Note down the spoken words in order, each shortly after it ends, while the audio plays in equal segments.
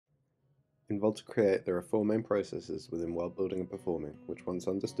In Volta Create, there are four main processes within world building and performing, which once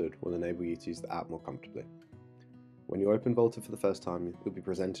understood will enable you to use the app more comfortably. When you open Volta for the first time, you'll be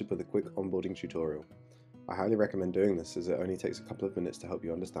presented with a quick onboarding tutorial. I highly recommend doing this as it only takes a couple of minutes to help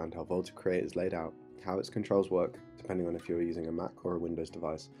you understand how Volta Create is laid out, how its controls work, depending on if you are using a Mac or a Windows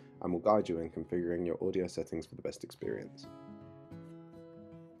device, and will guide you in configuring your audio settings for the best experience.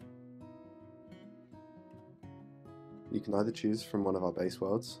 You can either choose from one of our base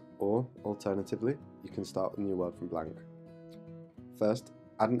worlds, or, alternatively, you can start a new world from blank. First,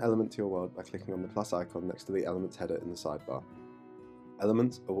 add an element to your world by clicking on the plus icon next to the Elements header in the sidebar.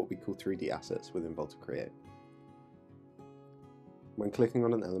 Elements are what we call 3D assets within Volta Create. When clicking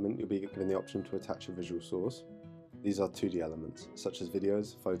on an element, you'll be given the option to attach a visual source. These are 2D elements, such as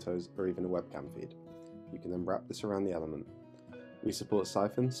videos, photos, or even a webcam feed. You can then wrap this around the element. We support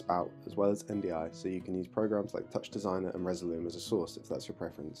Siphon, Spout, as well as NDI, so you can use programs like Touch Designer and Resolume as a source if that's your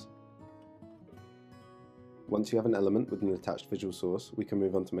preference. Once you have an element with an attached visual source, we can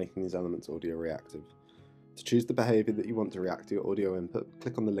move on to making these elements audio reactive. To choose the behaviour that you want to react to your audio input,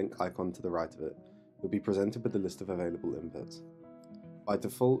 click on the link icon to the right of it. You'll be presented with a list of available inputs. By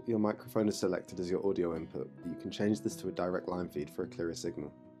default, your microphone is selected as your audio input, but you can change this to a direct line feed for a clearer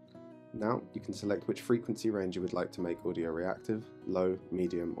signal. Now, you can select which frequency range you would like to make audio reactive, low,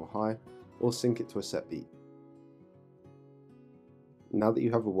 medium or high, or sync it to a set beat. Now that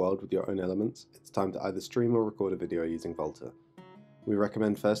you have a world with your own elements, it's time to either stream or record a video using Volta. We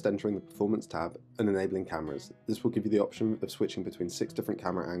recommend first entering the Performance tab and enabling cameras. This will give you the option of switching between 6 different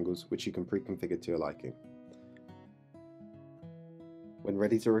camera angles, which you can pre-configure to your liking. When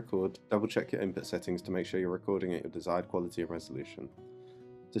ready to record, double check your input settings to make sure you're recording at your desired quality and resolution.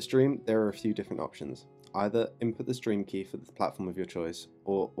 To stream, there are a few different options. Either input the stream key for the platform of your choice,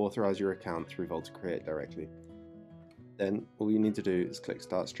 or authorize your account through Volta Create directly. Then, all you need to do is click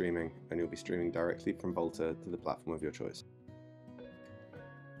Start Streaming, and you'll be streaming directly from Volta to the platform of your choice.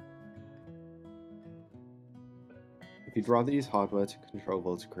 If you'd rather use hardware to control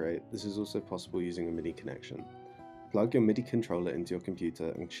Volta Create, this is also possible using a MIDI connection. Plug your MIDI controller into your computer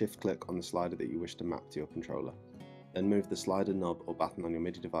and shift-click on the slider that you wish to map to your controller. Then move the slider knob or button on your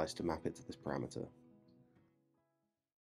MIDI device to map it to this parameter.